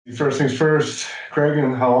First things first, Craig,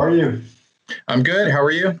 and how are you? I'm good. How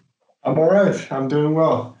are you? I'm all right. I'm doing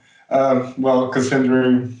well. Well,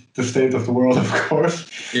 considering the state of the world, of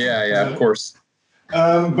course. Yeah, of Uh, course.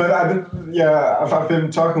 but I've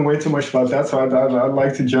been talking way too much about that, so I'd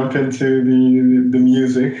like to jump into the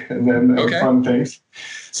music and then Okay. fun things.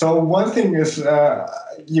 So one thing is,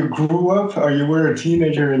 you grew up, or you were a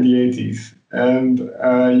teenager in the '80s, and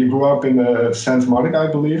you grew up in Santa Monica,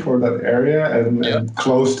 I believe, or that area, Yep. and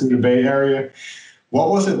close to the Bay Area. What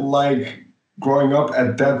was it like growing up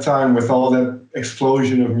at that time with all that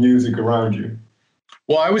explosion of music around you?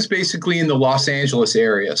 Well, I was basically in the Los Angeles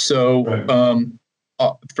area. So Right.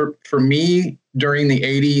 for me during the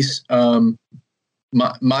 80s,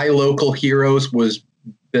 my local heroes was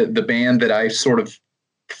the band that I sort of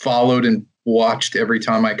followed and watched every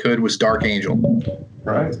time I could was Dark Angel.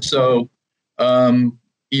 Right. So, um,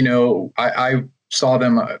 I saw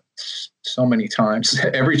them so many times,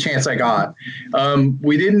 every chance I got.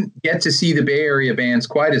 We didn't get to see the Bay Area bands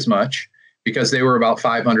quite as much because they were about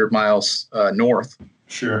 500 miles north.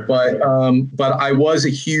 Sure. But I was a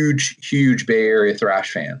huge Bay Area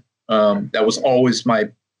thrash fan. That was always my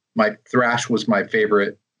thrash was my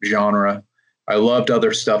favorite genre. I loved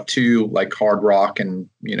other stuff too, like hard rock and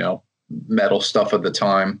metal stuff at the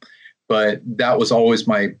time, but that was always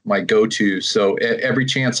my go-to. So every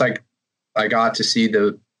chance I got to see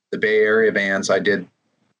the Bay Area bands, I did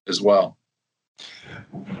as well.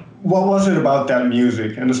 What was it about that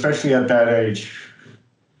music, and especially at that age?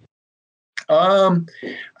 Um,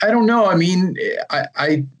 I don't know. I mean,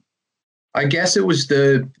 I guess it was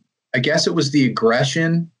the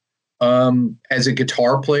aggression. As a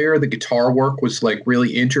guitar player, the guitar work was like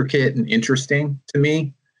really intricate and interesting to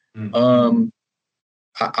me. Mm.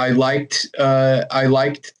 I liked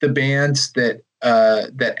the bands that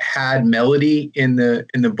had melody in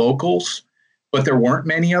the vocals, but there weren't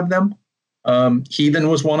many of them. Heathen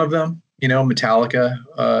was one of them.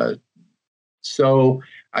 Metallica. So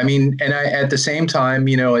I mean, and I at the same time,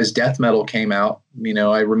 as death metal came out,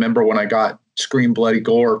 I remember when I got Scream Bloody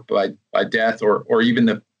Gore by Death, or even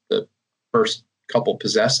the first couple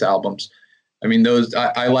Possessed albums. I mean, those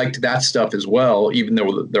I liked that stuff as well, even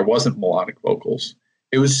though there wasn't melodic vocals.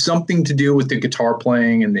 It was something to do with the guitar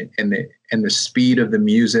playing and the speed of the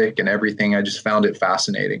music and everything. I just found it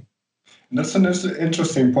fascinating. That's an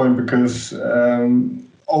interesting point because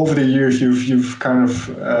over the years you've kind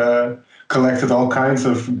of collected all kinds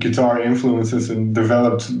of guitar influences and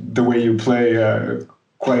developed the way you play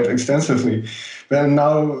quite extensively. But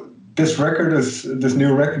now this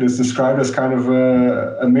new record is described as kind of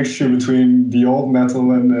a mixture between the old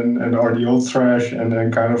metal and or the old thrash and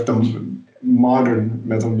then kind of the modern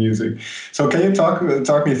metal music. So can you talk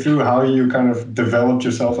me through how you kind of developed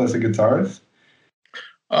yourself as a guitarist?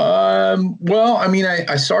 Well, I mean,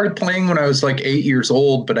 I started playing when I was like 8 years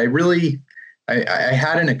old, but I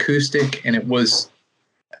had an acoustic, and it was,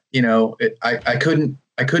 I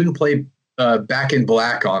couldn't play Back in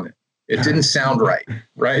Black on it. It didn't sound right,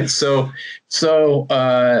 right? Sometime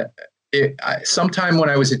when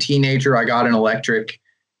I was a teenager, I got an electric,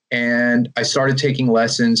 and I started taking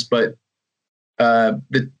lessons, but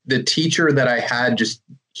the teacher that I had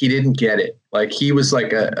he didn't get it. Like he was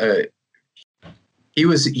like he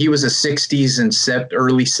was a 60s and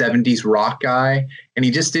early 70s rock guy, and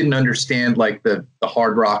he just didn't understand like the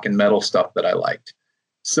hard rock and metal stuff that I liked.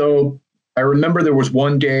 So I remember there was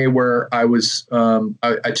one day where I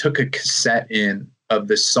took a cassette in of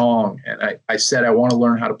this song, and I said, I want to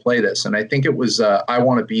learn how to play this. And I think it was I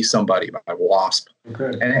Want to Be Somebody by Wasp.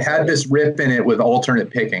 Okay. And it had this riff in it with alternate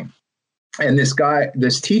picking. And this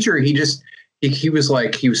teacher, he was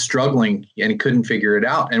like, he was struggling and he couldn't figure it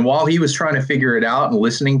out. And while he was trying to figure it out and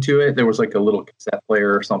listening to it, there was like a little cassette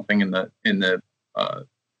player or something in the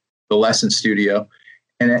lesson studio.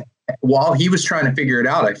 And while he was trying to figure it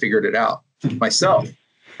out, I figured it out myself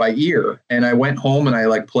by ear. And I went home and I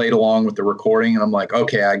like played along with the recording, and I'm like,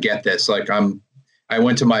 okay, I get this. I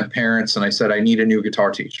went to my parents and I said, I need a new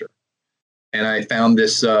guitar teacher. And I found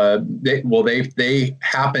this. They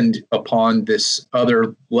happened upon this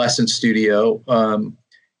other lesson studio,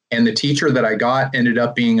 and the teacher that I got ended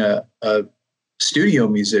up being a studio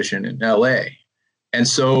musician in L.A. And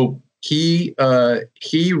so he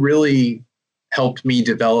really helped me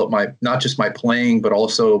develop not just my playing, but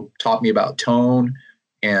also taught me about tone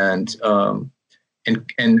and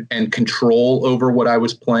control over what I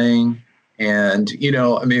was playing. And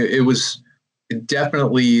I mean, it was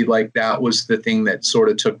definitely like that was the thing that sort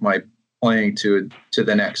of took my playing to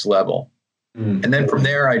the next level. And then from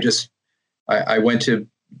there, I went to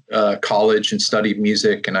college and studied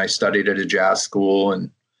music, and I studied at a jazz school, and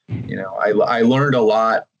I learned a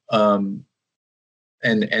lot and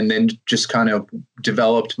then just kind of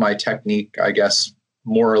developed my technique, I guess,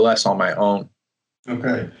 more or less on my own.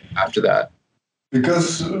 Okay. After that.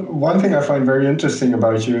 Because one thing I find very interesting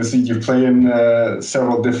about you is that you play in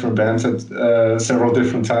several different bands at several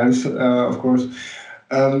different times, of course.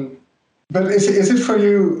 But is it for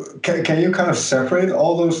you, can you kind of separate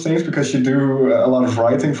all those things, because you do a lot of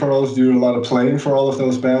writing for those, do a lot of playing for all of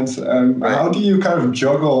those bands? Right. How do you kind of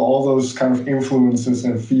juggle all those kind of influences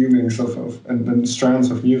and feelings and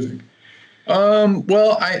strands of music?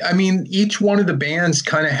 Well, I mean, each one of the bands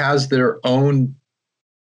kind of has their own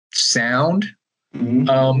sound.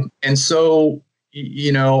 Mm-hmm. And so,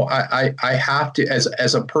 you know, I have to,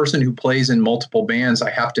 as a person who plays in multiple bands,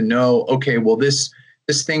 I have to know, okay, well, this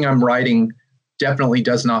thing I'm writing definitely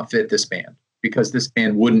does not fit this band, because this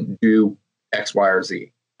band wouldn't do X, Y, or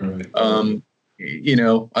Z. Right. You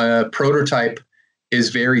know, Prototype is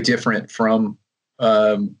very different from,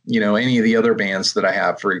 you know, any of the other bands that I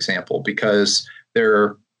have, for example, because there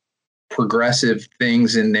are progressive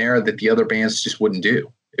things in there that the other bands just wouldn't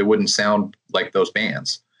do. It wouldn't sound like those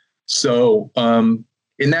bands. So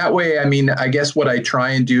in that way, I mean, I guess what I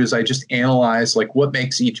try and do is I just analyze like what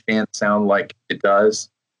makes each band sound like it does,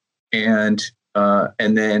 and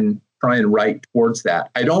then try and write towards that.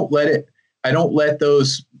 I don't let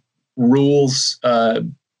those rules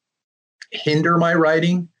hinder my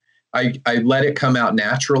writing. I let it come out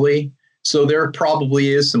naturally. So there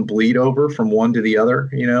probably is some bleed over from one to the other.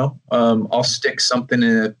 You know, I'll stick something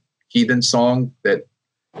in a Heathen song that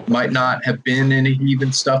might not have been in a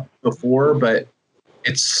Heathen stuff before, but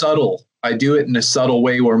it's subtle. I do it in a subtle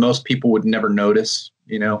way where most people would never notice,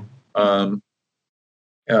 you know. You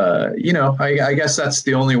know, I guess that's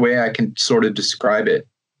the only way I can sort of describe it.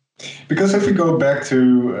 Because if we go back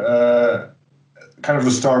to kind of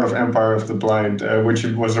the start of Empire of the Blind, which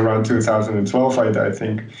was around 2012, I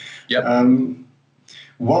think. Yep.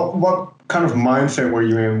 What kind of mindset were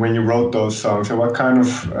you in when you wrote those songs, and what kind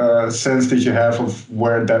of sense did you have of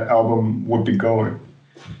where that album would be going,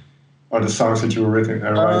 or the songs that you were writing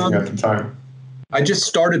at the time? I just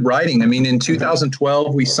started writing. I mean, in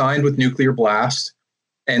 2012, we signed with Nuclear Blast,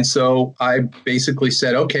 and so I basically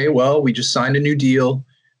said, okay, well, we just signed a new deal.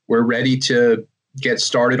 We're ready to get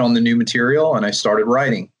started on the new material, and I started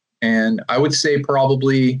writing. And I would say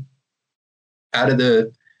probably out of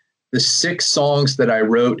the 6 songs that I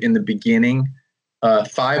wrote in the beginning,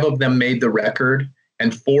 5 of them made the record,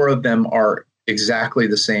 and 4 of them are exactly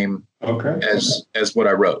the same as what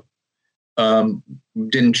I wrote.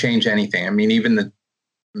 Didn't change anything. I mean, even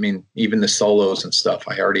the solos and stuff,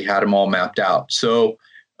 I already had them all mapped out. So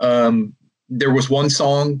there was one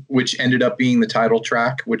song which ended up being the title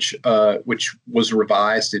track, which was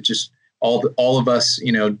revised. It just all of us,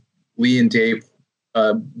 you know, Lee and Dave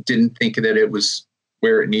didn't think that it was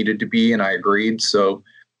where it needed to be, and I agreed. So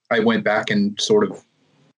I went back and sort of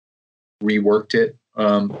reworked it.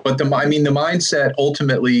 But the mindset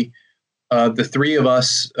ultimately, the 3 of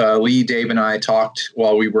us, Lee, Dave, and I, talked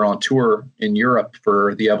while we were on tour in Europe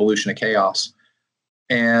for the Evolution of Chaos,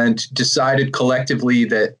 and decided collectively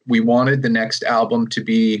that we wanted the next album to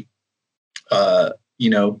be, you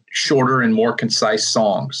know, shorter and more concise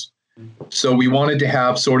songs. So we wanted to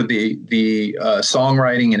have sort of the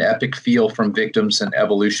songwriting and epic feel from Victims and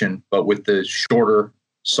Evolution, but with the shorter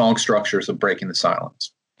song structures of Breaking the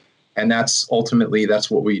Silence. And that's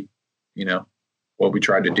what we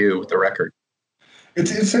tried to do with the record.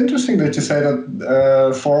 It's interesting that you say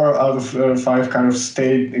that 4 out of 5 kind of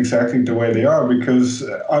stayed exactly the way they are, because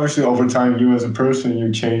obviously over time you as a person, you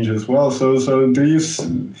change as well. So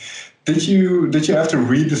did you have to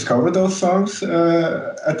rediscover those songs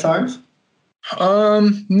at times?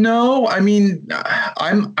 No, I mean,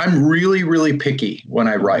 I'm really, really picky when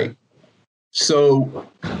I write. So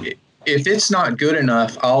if it's not good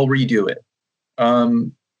enough, I'll redo it.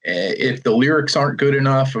 If the lyrics aren't good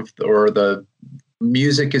enough, or the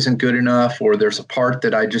music isn't good enough, or there's a part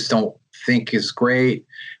that I just don't think is great,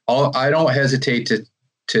 I don't hesitate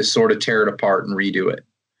to sort of tear it apart and redo it.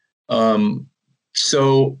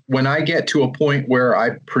 So when I get to a point where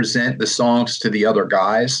I present the songs to the other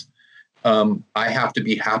guys, I have to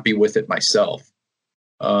be happy with it myself.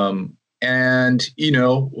 And, you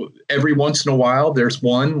know, every once in a while, there's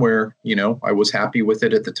one where, you know, I was happy with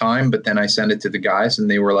it at the time, but then I sent it to the guys and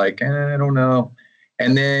they were like, I don't know.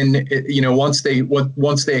 And then, you know, once they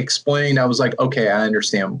explained, I was like, okay, I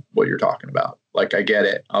understand what you're talking about. Like, I get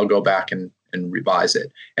it. I'll go back and revise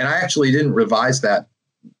it. And I actually didn't revise that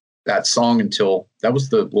song until that was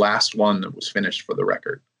the last one that was finished for the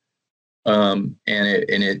record. And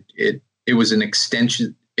it was an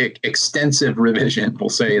extensive revision. We'll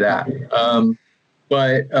say that.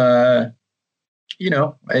 But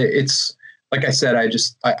it's like I said, I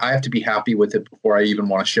have to be happy with it before I even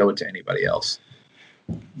want to show it to anybody else.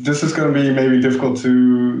 This is going to be maybe difficult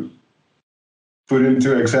to put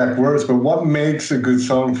into exact words, but what makes a good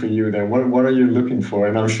song for you then? What are you looking for?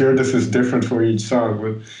 And I'm sure this is different for each song,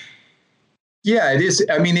 but yeah, it is.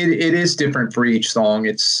 I mean, it is different for each song.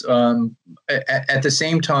 It's at the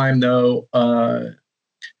same time, though,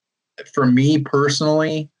 for me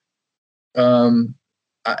personally,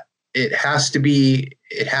 it has to be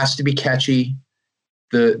catchy.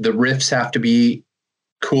 The riffs have to be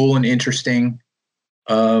cool and interesting.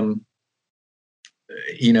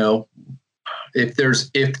 If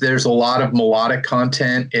there's a lot of melodic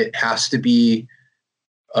content, it has to be,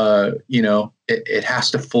 it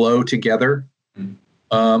has to flow together.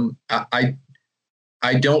 I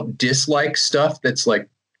don't dislike stuff that's like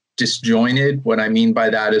disjointed. What I mean by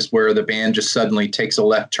that is where the band just suddenly takes a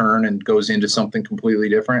left turn and goes into something completely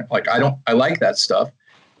different. Like I like that stuff,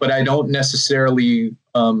 but I don't necessarily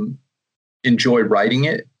enjoy writing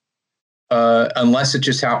it unless it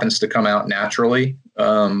just happens to come out naturally.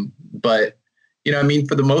 But I mean,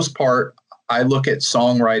 for the most part, I look at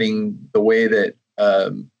songwriting the way that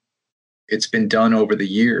it's been done over the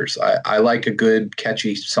years. I like a good,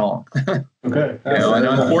 catchy song. Okay. And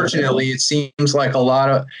unfortunately, it seems like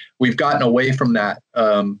we've gotten away from that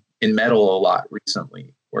in metal a lot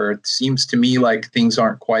recently, where it seems to me like things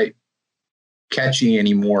aren't quite catchy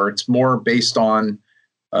anymore. It's more based on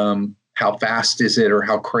how fast is it, or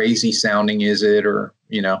how crazy sounding is it, or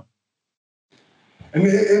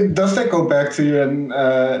And does that go back to, and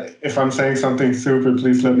if I'm saying something stupid,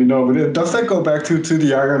 please let me know, but does that go back to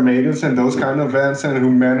the Iron Maidens and those kind of bands, and who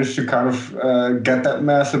managed to kind of get that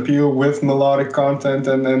mass appeal with melodic content,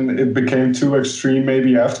 and then it became too extreme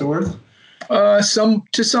maybe afterwards? To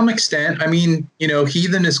some extent. I mean,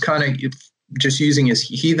 Heathen is kind of, just using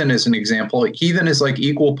Heathen as an example, Heathen is like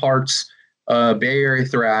equal parts Bay Area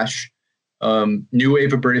thrash, new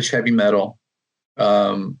wave of British heavy metal,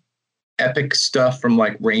 epic stuff from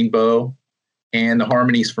like Rainbow, and the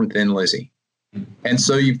harmonies from Thin Lizzy. And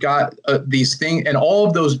so you've got these things, and all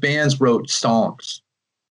of those bands wrote songs.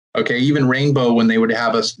 Okay, even Rainbow, when they would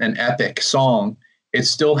have an epic song, it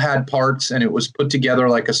still had parts, and it was put together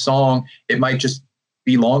like a song. It might just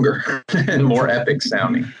be longer and more epic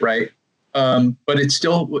sounding, right? But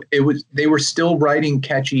they were still writing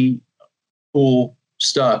catchy, cool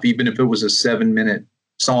stuff, even if it was a 7-minute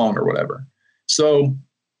song or whatever. So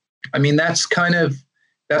I mean, that's kind of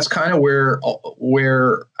where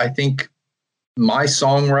I think my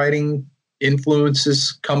songwriting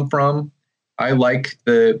influences come from. I like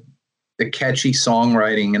the catchy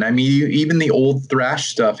songwriting, and I mean, even the old thrash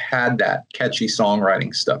stuff had that catchy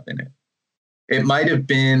songwriting stuff in it. It might have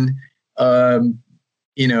been,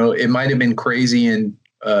 it might have been crazy and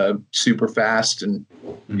super fast and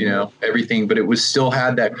everything, but it was still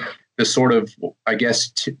had the sort of, I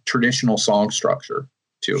guess, traditional song structure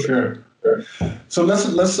to it. Sure. So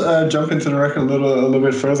let's jump into the record a little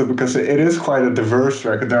bit further, because it is quite a diverse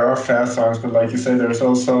record. There are fast songs, but like you say, there's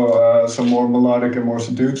also some more melodic and more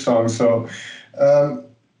subdued songs. So,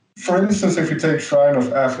 for instance, if you take Shrine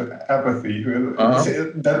of Apathy,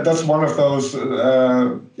 that's one of those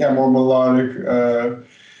more melodic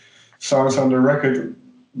songs on the record.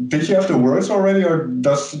 Did you have the words already, or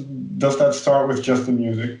does that start with just the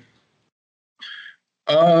music?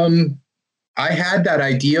 I had that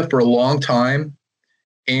idea for a long time,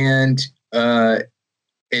 and it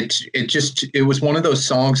was one of those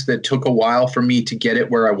songs that took a while for me to get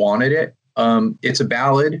it where I wanted it. It's a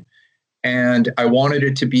ballad, and I wanted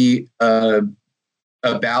it to be a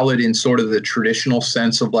ballad in sort of the traditional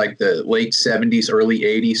sense of like the late 70s, early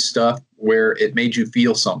 80s stuff, where it made you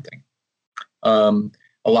feel something.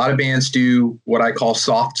 A lot of bands do what I call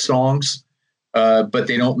soft songs, but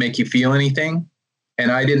they don't make you feel anything. And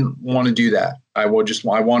I didn't want to do that. I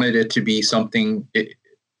wanted it to be something.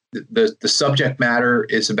 The subject matter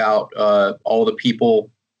is about all the people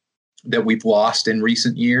that we've lost in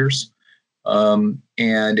recent years, and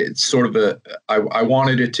it's sort of I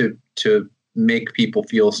wanted it to make people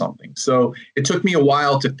feel something. So it took me a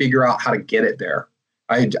while to figure out how to get it there.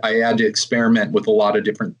 I had to experiment with a lot of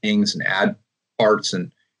different things and add parts,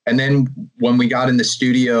 and then when we got in the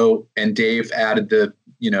studio and Dave added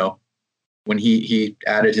when he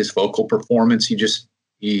added his vocal performance, he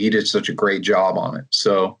did such a great job on it.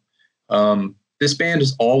 So this band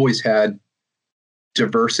has always had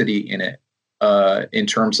diversity in it in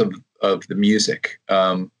terms of the music.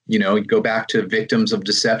 You go back to Victims of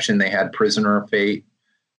Deception, they had Prisoner of Fate,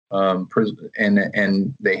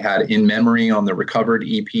 and they had In Memory on the Recovered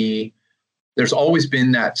EP. There's always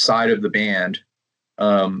been that side of the band.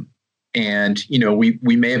 And, you know, we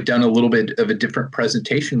may have done a little bit of a different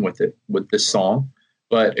presentation with this song.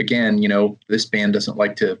 But again, you know, this band doesn't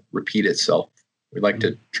like to repeat itself. We like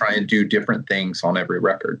to try and do different things on every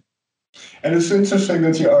record. And it's interesting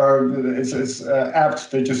that it's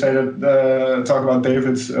apt that you say that, talk about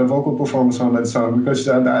David's vocal performance on that song, because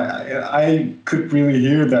I could really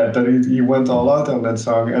hear that he went all out on that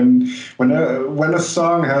song. And when a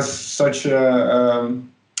song has such a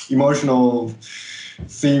emotional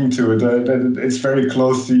theme to it, that it's very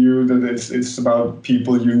close to you, that it's about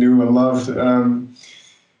people you knew and loved.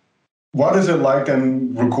 What is it like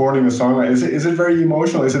then recording a song? Is it very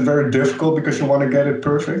emotional? Is it very difficult because you want to get it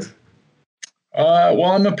perfect? Well,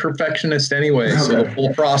 I'm a perfectionist anyway, so the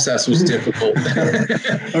whole process was difficult.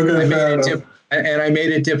 And I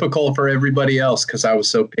made it difficult for everybody else because I was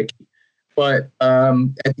so picky. But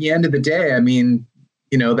at the end of the day, I mean,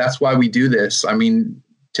 you know, that's why we do this. I mean,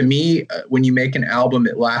 to me, when you make an album,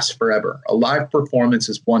 it lasts forever. A live performance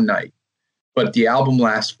is one night, but the album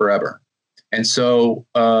lasts forever. And so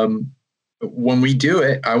when we do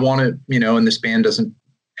it, I want to, you know, and this band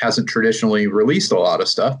hasn't traditionally released a lot of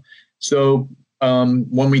stuff. So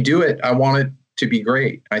when we do it, I want it to be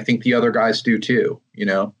great. I think the other guys do too, you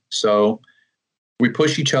know. So we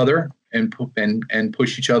push each other and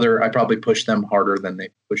push each other. I probably push them harder than they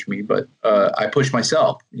push me, but I push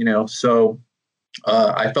myself, you know. So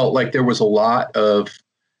I felt like there was a lot of,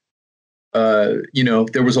 you know,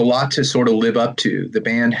 there was a lot to sort of live up to. The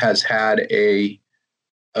band has had a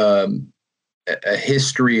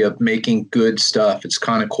history of making good stuff. It's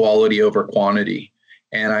kind of quality over quantity.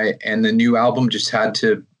 And the new album just had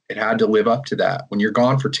to live up to that. When you're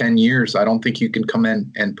gone for 10 years, I don't think you can come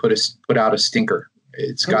in and put out a stinker.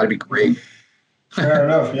 It's got to be great. Fair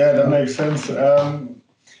enough. Yeah, that makes sense.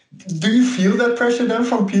 Do you feel that pressure then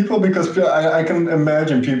from people? Because I can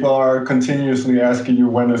imagine people are continuously asking you,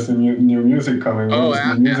 when is the new music coming?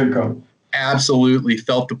 Absolutely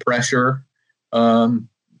felt the pressure.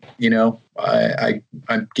 You know, I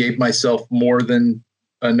gave myself more than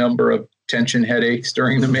a number of tension headaches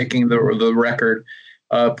during the making of the record,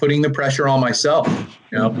 putting the pressure on myself,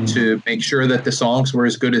 you know, to make sure that the songs were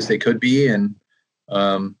as good as they could be. And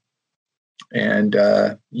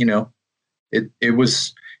you know, it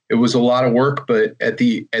was a lot of work, but at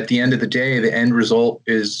the end of the day, the end result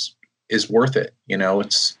is worth it. You know,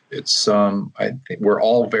 it's I think we're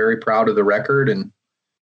all very proud of the record, and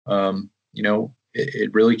you know,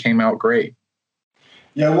 it really came out great.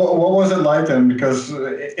 Yeah, what was it like then? Because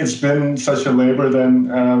it's been such a labor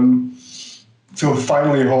then to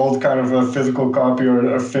finally hold kind of a physical copy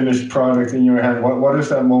or a finished product in your hand. What is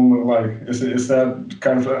that moment like? Is that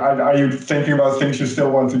kind of, are you thinking about things you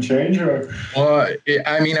still want to change? Or? Well,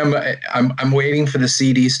 I mean, I'm waiting for the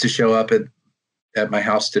CDs to show up at my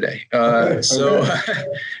house today. So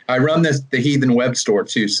I run the Heathen web store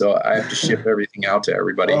too, so I have to ship everything out to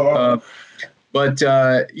everybody. Oh, wow. But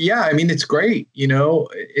yeah, I mean, it's great. You know,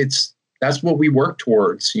 that's what we work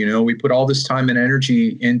towards. You know, we put all this time and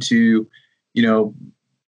energy into, you know,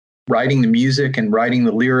 writing the music and writing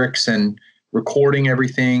the lyrics and recording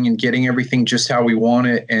everything and getting everything just how we want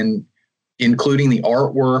it, and including the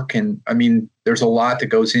artwork. And I mean, there's a lot that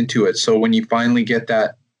goes into it. So when you finally get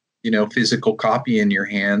that, you know, physical copy in your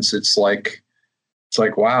hands, it's like,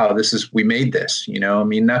 wow, we made this, you know. I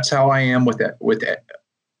mean, that's how I am with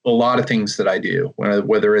a lot of things that I do,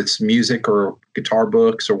 whether it's music or guitar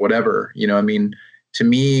books or whatever, you know. I mean, to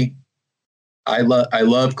me, I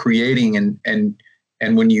love creating, and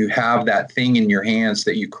when you have that thing in your hands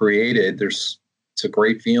that you created, it's a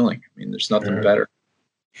great feeling. I mean, there's nothing better.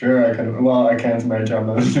 Sure, I can't imagine I'm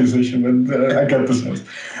not a musician, but I get the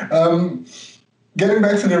sense. Getting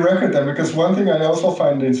back to the record then, because one thing I also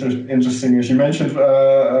find interesting is you mentioned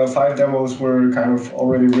 5 demos were kind of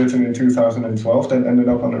already written in 2012 that ended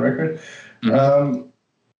up on the record.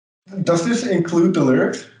 Mm-hmm. Does this include the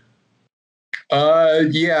lyrics?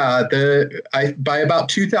 Yeah. By about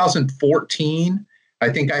 2014, I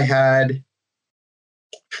think I had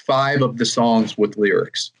 5 of the songs with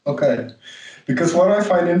lyrics. Okay. Because what I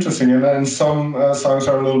find interesting, and then some songs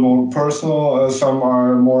are a little more personal, some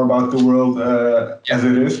are more about the world as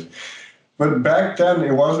it is. But back then,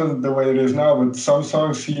 it wasn't the way it is now. But some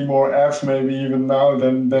songs seem more apt, maybe even now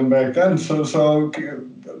than back then. So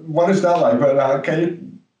what is that like? But can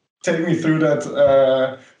you take me through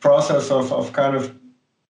that process of kind of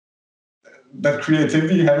that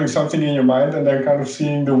creativity, having something in your mind, and then kind of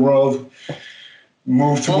seeing the world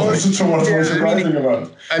move towards what you're writing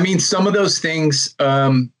about? I mean, some of those things,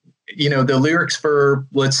 you know, the lyrics for,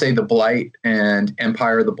 let's say, The Blight and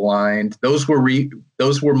Empire of the Blind, those were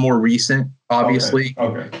more recent, obviously.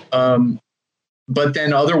 Okay. but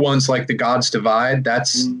then other ones like The Gods Divide,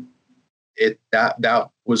 that's it. That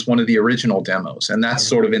was one of the original demos, and that's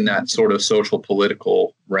sort of in that sort of social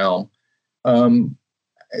political realm.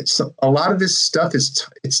 It's a lot of this stuff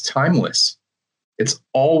it's timeless. It's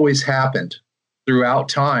always happened throughout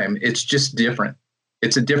time. It's just different.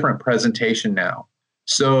 It's a different presentation now.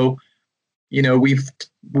 So,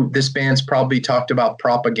 this band's probably talked about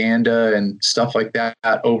propaganda and stuff like that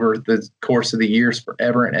over the course of the years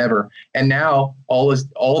forever and ever. And now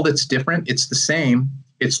all that's different. It's the same.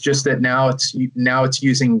 It's just that now it's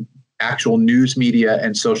using actual news media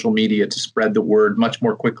and social media to spread the word much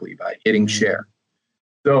more quickly by hitting share.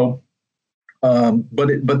 So, but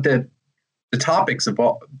the topics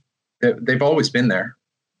they've always been there.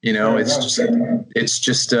 It's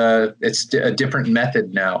just a different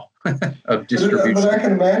method now of distribution. But I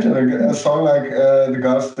can imagine a song like The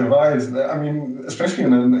Gods Divide. I mean, especially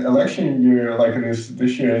in an election year like it is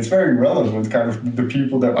this year, it's very relevant. Kind of the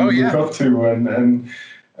people that we look up to, and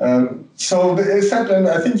so is that? And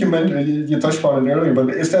I think you touched upon it earlier. But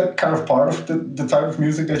is that kind of part of the type of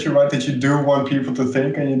music that you write? That you do want people to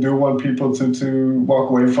think, and you do want people to walk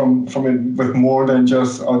away from it with more than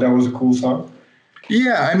just, oh, that was a cool song.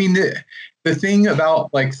 Yeah, I mean, the thing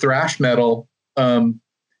about like thrash metal, the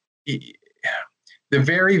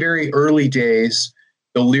very, very early days,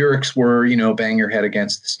 the lyrics were, bang your head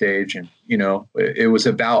against the stage, and it was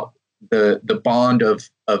about the bond of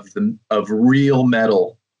real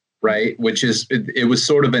metal, right? Which is it was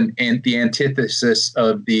sort of the antithesis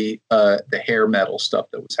of the hair metal stuff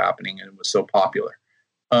that was happening, and it was so popular.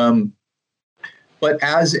 But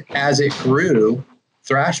as it grew,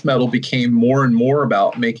 thrash metal became more and more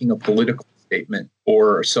about making a political statement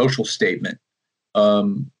or a social statement.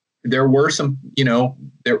 There were some,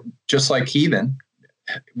 there, just like Heathen,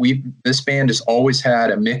 this band has always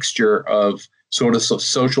had a mixture of sort of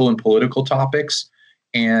social and political topics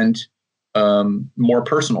and more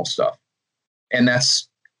personal stuff. And that's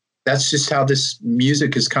just how this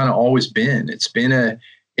music has kind of always been. It's been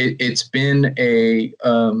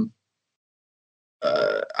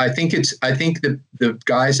I think the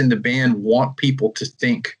guys in the band want people to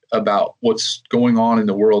think about what's going on in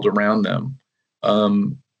the world around them.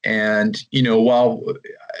 And,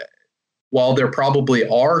 while there probably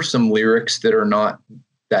are some lyrics that are not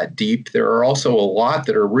that deep, there are also a lot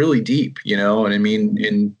that are really deep, and I mean,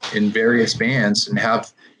 in various bands and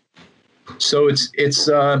have, so it's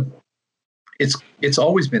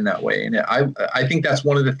always been that way. And I think that's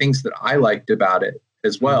one of the things that I liked about it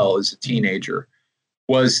as well as a teenager,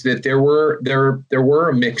 was that there were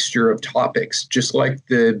a mixture of topics, just like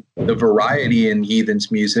the variety in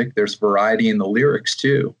Heathen's music. There's variety in the lyrics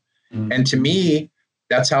too. And to me,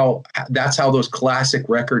 that's how those classic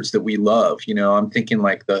records that we love, I'm thinking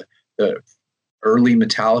like the early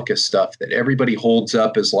Metallica stuff that everybody holds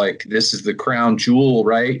up as like, this is the crown jewel,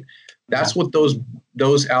 right? That's what those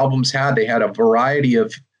albums had. They had a variety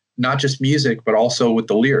of not just music, but also with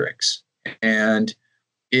the lyrics. And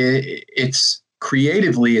it's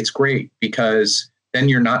creatively, it's great, because then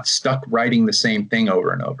you're not stuck writing the same thing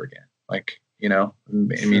over and over again. Like, I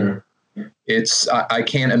mean, I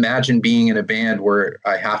can't imagine being in a band where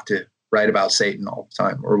I have to write about Satan all the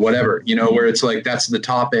time or whatever, where it's like, that's the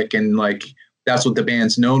topic and like, that's what the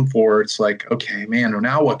band's known for. It's like, okay, man, well,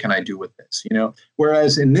 now what can I do with this?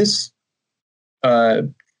 Whereas in this,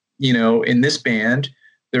 in this band,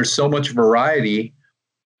 there's so much variety.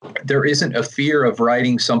 There isn't a fear of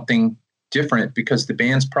writing something different because the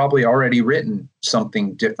band's probably already written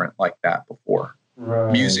something different like that before,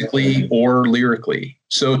 right, musically or lyrically.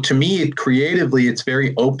 So to me, creatively, it's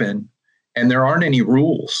very open and there aren't any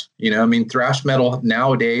rules. I mean, thrash metal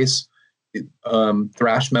nowadays,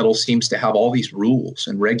 thrash metal seems to have all these rules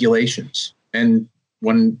and regulations. And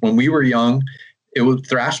when we were young,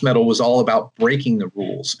 thrash metal was all about breaking the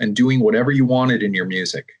rules and doing whatever you wanted in your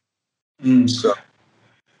music. So.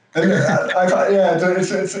 And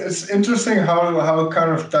it's interesting how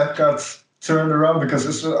kind of that got turned around, because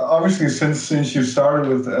it's obviously since you started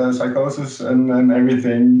with Psychosis and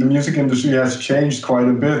everything, the music industry has changed quite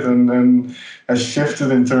a bit and has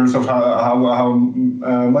shifted in terms of how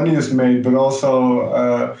money is made, but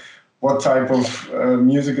also what type of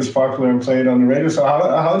music is popular and played on the radio. So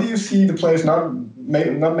how do you see the place, not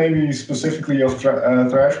maybe specifically of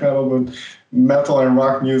thrash metal, but metal and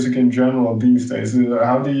rock music in general these days?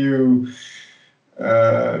 How do you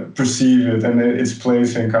perceive it and its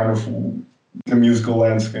place in kind of the musical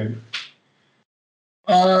landscape?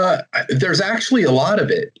 There's actually a lot of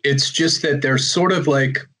it. It's just that there's sort of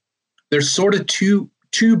two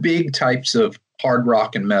big types of hard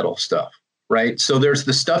rock and metal stuff, right? So there's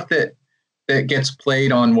the stuff that that gets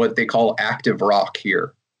played on what they call active rock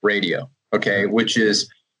here, radio, okay, which is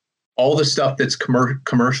all the stuff that's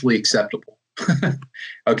commercially acceptable.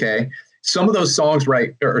 Okay. Some of those songs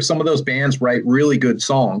some of those bands write really good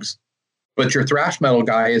songs, but your thrash metal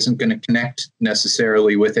guy isn't going to connect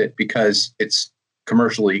necessarily with it because it's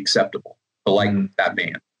commercially acceptable to like that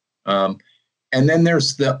band. And then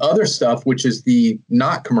there's the other stuff, which is the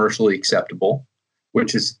not commercially acceptable,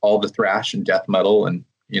 which is all the thrash and death metal and,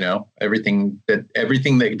 everything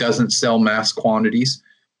that doesn't sell mass quantities.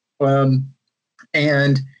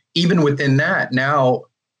 And even within that, now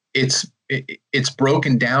it's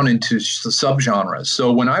broken down into subgenres.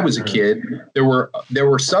 So when I was a kid, there were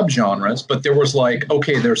subgenres, but there was like,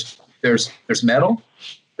 okay, there's metal,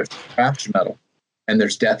 there's thrash metal, and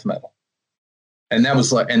there's death metal, and that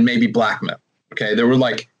was like, and maybe black metal. Okay, there were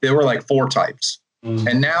like 4 types,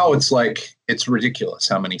 and now it's like it's ridiculous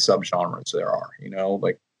how many subgenres there are.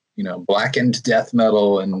 Blackened death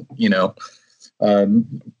metal and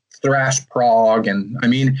thrash prog, and I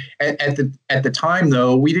mean, at the time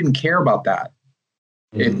though, we didn't care about that.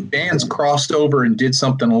 If bands crossed over and did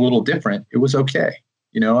something a little different, it was okay.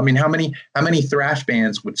 I mean, how many thrash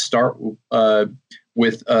bands would start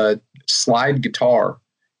with a slide guitar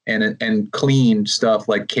and clean stuff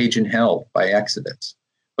like Cajun Hell by Exodus?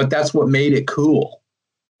 But that's what made it cool,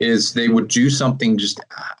 is they would do something just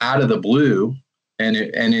out of the blue. And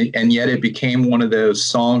yet it became one of those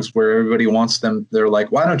songs where everybody wants them. They're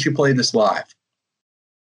like, why don't you play this live?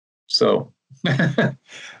 So.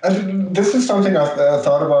 And this is something I've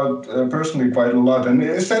thought about personally quite a lot. And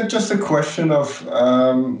is that just a question of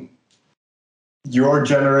your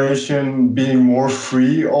generation being more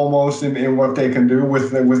free almost in what they can do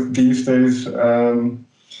with these days?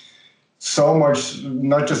 So much,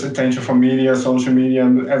 not just attention from media, social media,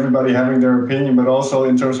 and everybody having their opinion, but also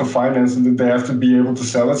in terms of finance, that they have to be able to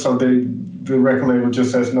sell it. So the record label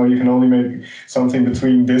just says, no, you can only make something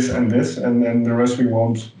between this, and the rest we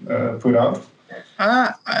won't put out.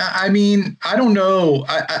 I mean, I don't know.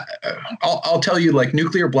 I'll tell you, like,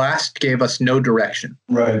 Nuclear Blast gave us no direction.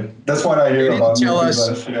 Right. That's what I hear about Nuclear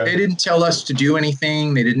Blast. Yeah. They didn't tell us to do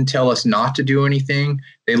anything. They didn't tell us not to do anything.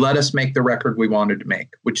 They let us make the record we wanted to make,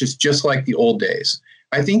 which is just like the old days.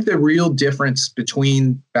 I think the real difference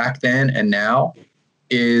between back then and now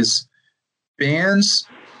is bands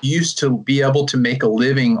used to be able to make a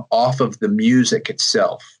living off of the music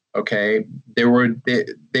itself. Okay, they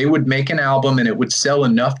would make an album and it would sell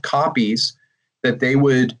enough copies that they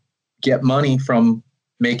would get money from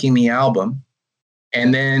making the album,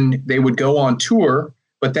 and then they would go on tour,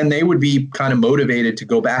 but then they would be kind of motivated to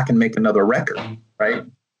go back and make another record, right?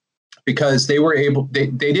 Because they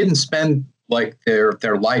didn't spend like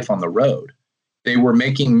their life on the road. They were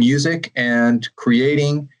making music and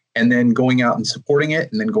creating, and then going out and supporting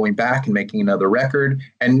it, and then going back and making another record.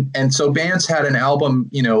 And so bands had an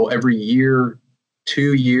album, every year,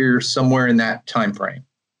 2 years, somewhere in that time frame,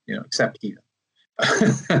 except Heathen.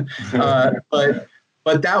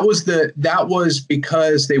 But that was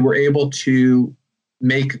because they were able to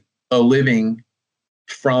make a living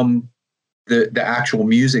from the actual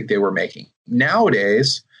music they were making.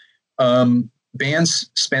 Nowadays, bands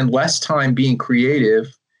spend less time being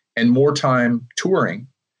creative and more time touring,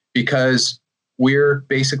 because we're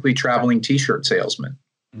basically traveling T-shirt salesmen.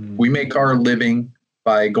 We make our living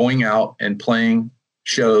by going out and playing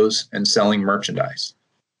shows and selling merchandise.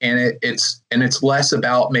 And it's less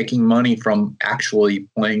about making money from actually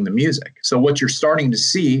playing the music. So what you're starting to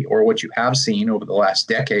see, or what you have seen over the last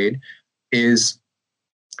decade, is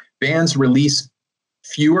bands release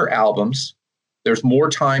fewer albums. There's more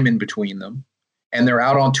time in between them, and they're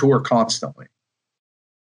out on tour constantly.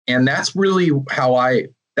 And that's really how I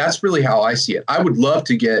see it. I would love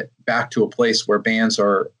to get back to a place where bands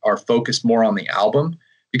are focused more on the album,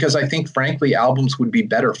 because I think, frankly, albums would be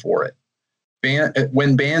better for it.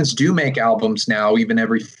 When bands do make albums now, even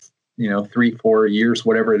every 3-4 years,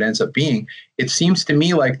 whatever it ends up being, it seems to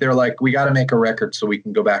me like they're like, we got to make a record so we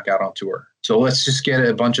can go back out on tour. So let's just get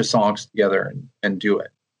a bunch of songs together and do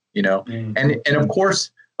it. And of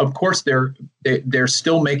course they're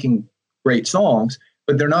still making great songs,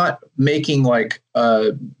 but they're not making like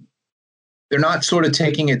they're not sort of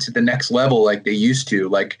taking it to the next level like they used to.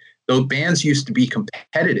 Like, those bands used to be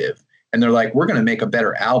competitive, and they're like, we're going to make a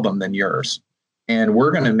better album than yours, and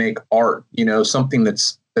we're going to make art, something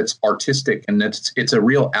that's artistic, and it's a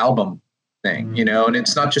real album thing, and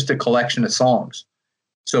it's not just a collection of songs,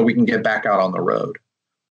 so we can get back out on the road.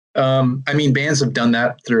 I mean, bands have done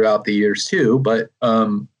that throughout the years too, but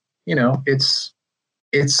it's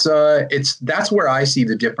that's where I see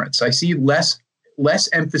the difference. I see less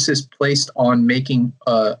emphasis placed on making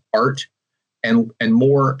art and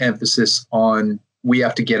more emphasis on we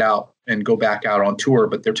have to get out and go back out on tour,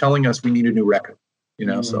 but they're telling us we need a new record,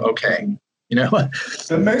 so okay,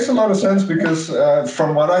 That makes a lot of sense because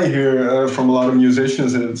from what I hear from a lot of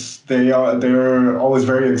musicians, they're always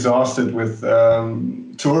very exhausted with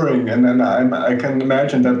touring, and then I can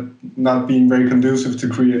imagine that not being very conducive to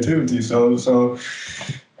creativity. So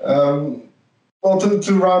well,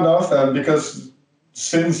 to round off then, because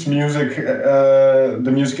since the music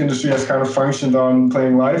industry has kind of functioned on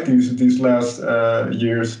playing live these last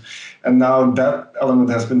years, and now that element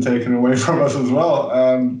has been taken away from us as well.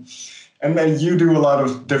 And then you do a lot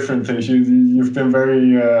of different things. You've been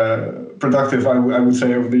very productive, I would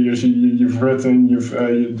say, over the years. You've written,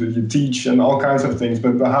 you teach, and all kinds of things.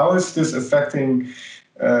 But how is this affecting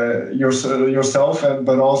yourself,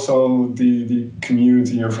 but also the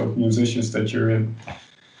community of musicians that you're in?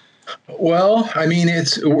 Well, I mean,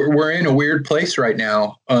 we're in a weird place right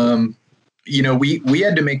now. We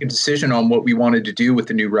had to make a decision on what we wanted to do with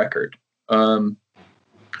the new record.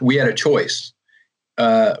 We had a choice.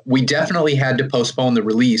 We definitely had to postpone the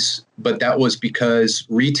release, but that was because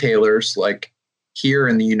retailers, like here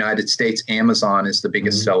in the United States, Amazon is the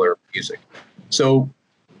biggest seller of music. So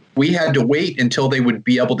we had to wait until they would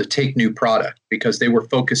be able to take new product because they were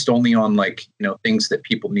focused only on things that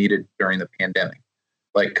people needed during the pandemic,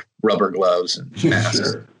 like rubber gloves and masks.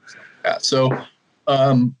 Sure. So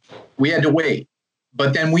we had to wait.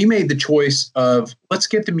 But then we made the choice of let's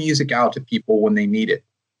get the music out to people when they need it.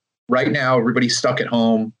 Right now, everybody's stuck at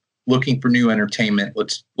home looking for new entertainment.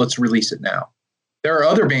 Let's release it now. There are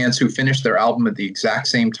other bands who finished their album at the exact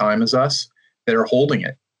same time as us that are holding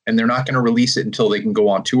it, and they're not going to release it until they can go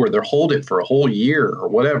on tour. They'll hold it for a whole year or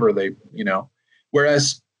whatever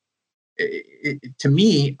Whereas to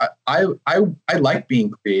me, I like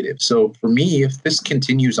being creative. So for me, if this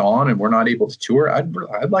continues on and we're not able to tour,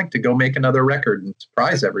 I'd like to go make another record and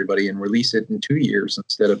surprise everybody and release it in 2 years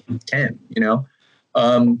instead of 10.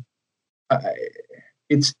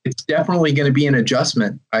 It's definitely going to be an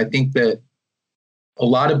adjustment. I think that a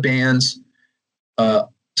lot of bands,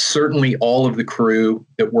 certainly all of the crew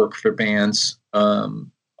that work for bands, a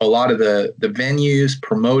lot of the venues,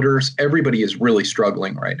 promoters, everybody is really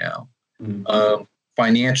struggling right now.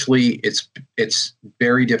 Financially, it's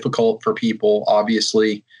very difficult for people,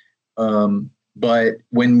 obviously. But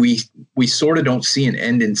when we sort of don't see an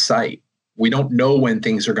end in sight, we don't know when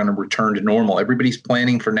things are going to return to normal. Everybody's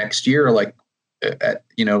planning for next year,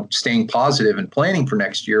 staying positive and planning for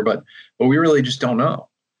next year, but we really just don't know.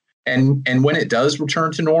 And when it does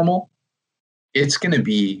return to normal, it's going to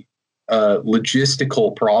be a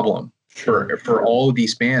logistical problem for all of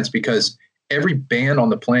these bands because every band on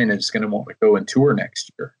the planet is going to want to go and tour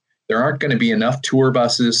next year. There aren't going to be enough tour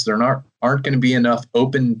buses. There aren't going to be enough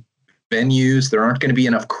open venues. There aren't going to be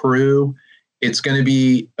enough crew. It's going to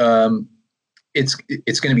be it's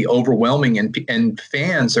going to be overwhelming, and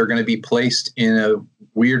fans are going to be placed in a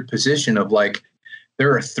weird position of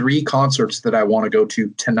there are 3 concerts that I want to go to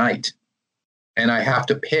tonight, and I have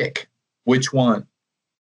to pick which one.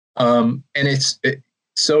 And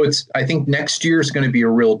I think next year is going to be a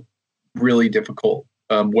really difficult,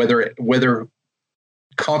 whether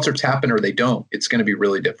concerts happen or they don't, it's going to be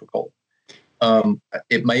really difficult.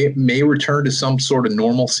 It may return to some sort of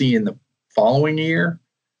normalcy in the following year.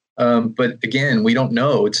 But again, we don't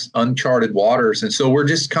know. It's uncharted waters. And so we're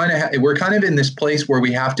just kind of in this place where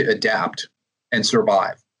we have to adapt and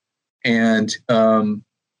survive. And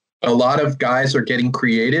a lot of guys are getting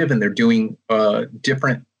creative and they're doing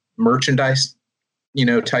different merchandise,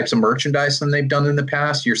 types of merchandise than they've done in the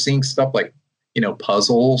past. You're seeing stuff like,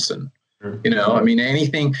 puzzles and,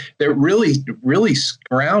 anything. They're really, really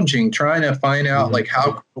scrounging, trying to find out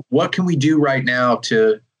what can we do right now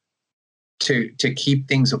to keep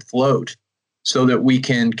things afloat so that we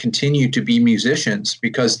can continue to be musicians,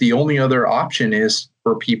 because the only other option is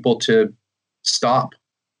for people to stop,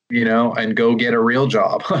 and go get a real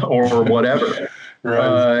job or whatever.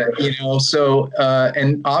 Right.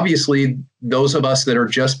 And obviously those of us that are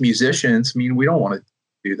just musicians, we don't want to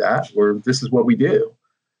do that. This is what we do.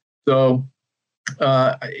 So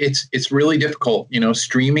it's really difficult.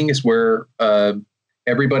 Streaming is where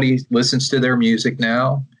everybody listens to their music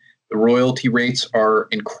now. The royalty rates are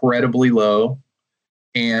incredibly low.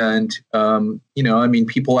 And,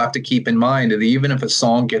 people have to keep in mind that even if a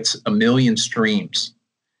song gets 1 million streams,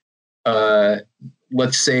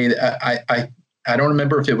 let's say, I don't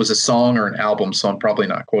remember if it was a song or an album, so I'm probably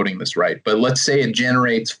not quoting this right, but let's say it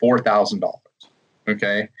generates $4,000,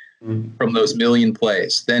 okay, from those 1 million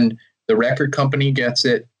plays. Then the record company gets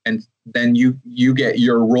it, and then you get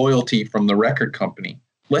your royalty from the record company.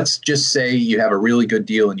 Let's just say you have a really good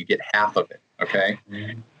deal and you get half of it, Okay.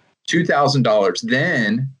 $2,000.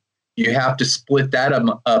 Then you have to split that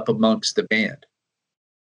up amongst the band.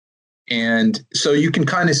 And so you can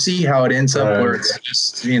kind of see how it ends up where it's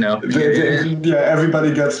just,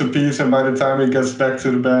 everybody gets a piece, and by the time it gets back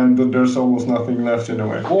to the band, there's almost nothing left in a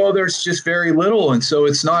way. Well, there's just very little, and so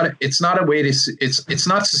it's not a way to it's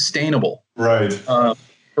not sustainable. Right.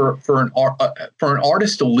 For an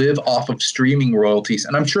artist to live off of streaming royalties,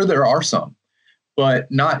 and I'm sure there are some,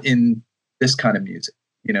 but not in this kind of music.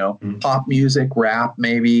 Pop music, rap,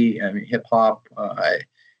 maybe, hip hop.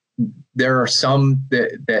 There are some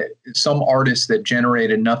some artists that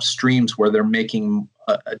generate enough streams where they're making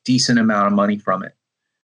a decent amount of money from it.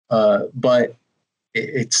 But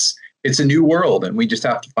it's a new world, and we just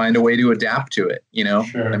have to find a way to adapt to it.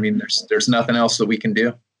 Sure. I mean, there's nothing else that we can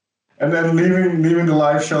do. And then leaving the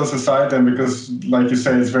live shows aside, then, because like you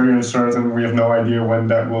say, it's very uncertain. We have no idea when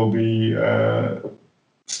that will be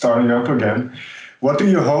starting up again. What do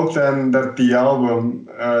you hope then that the album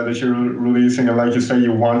that you're releasing, and like you say,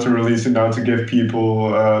 you want to release it now to give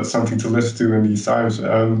people something to listen to in these times?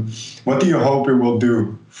 What do you hope it will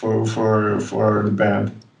do for the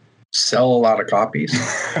band? Sell a lot of copies.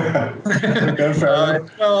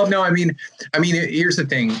 Well, no, I mean, here's the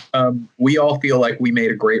thing. We all feel like we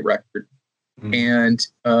made a great record, and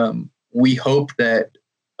we hope that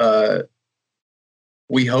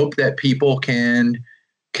people can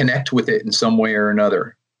connect with it in some way or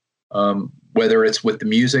another, whether it's with the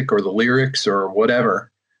music or the lyrics or whatever.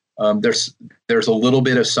 There's a little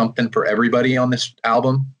bit of something for everybody on this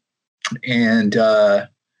album, and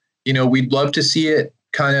we'd love to see it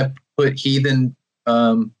kind of put Heathen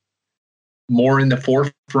more in the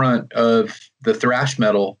forefront of the thrash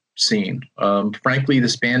metal scene. Frankly,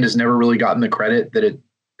 this band has never really gotten the credit that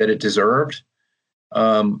it deserved.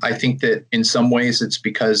 I think that in some ways it's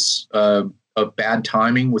because of bad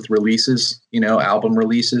timing with releases, album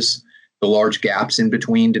releases. The large gaps in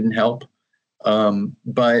between didn't help.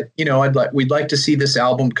 But we'd like to see this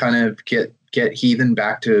album kind of get Heathen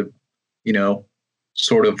back to,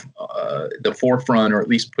 sort of the forefront, or at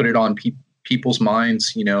least put it on people's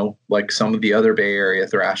minds, like some of the other Bay Area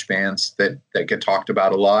thrash bands that get talked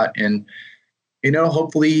about a lot. And,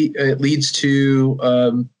 hopefully it leads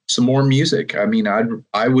to some more music. I mean,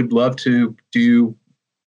 I would love to do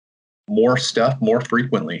more stuff more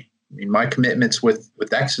frequently. I mean, my commitments with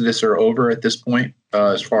Exodus are over at this point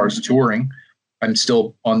as far as touring. I'm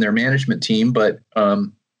still on their management team, but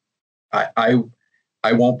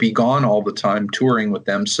I won't be gone all the time touring with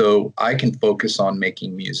them, so I can focus on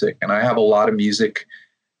making music. And I have a lot of music,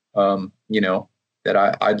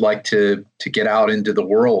 that I'd like to get out into the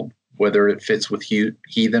world, whether it fits with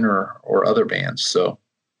Heathen or other bands. So,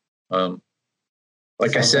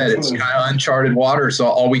 like I said, it's kind of uncharted waters. So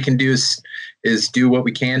all we can do is do what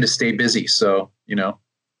we can to stay busy. So, Yeah,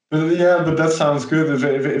 but that sounds good.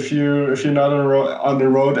 If you're not on the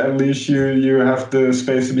road, at least you have the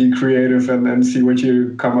space to be creative and see what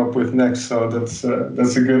you come up with next. So that's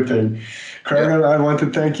a good thing. Craig, I want to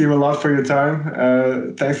thank you a lot for your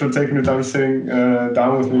time. Thanks for taking the time sitting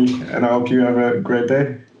down with me, and I hope you have a great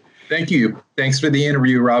day. Thank you. Thanks for the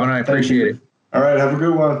interview, Robin. I appreciate it. All right, have a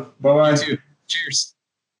good one. Bye-bye. You too. Cheers.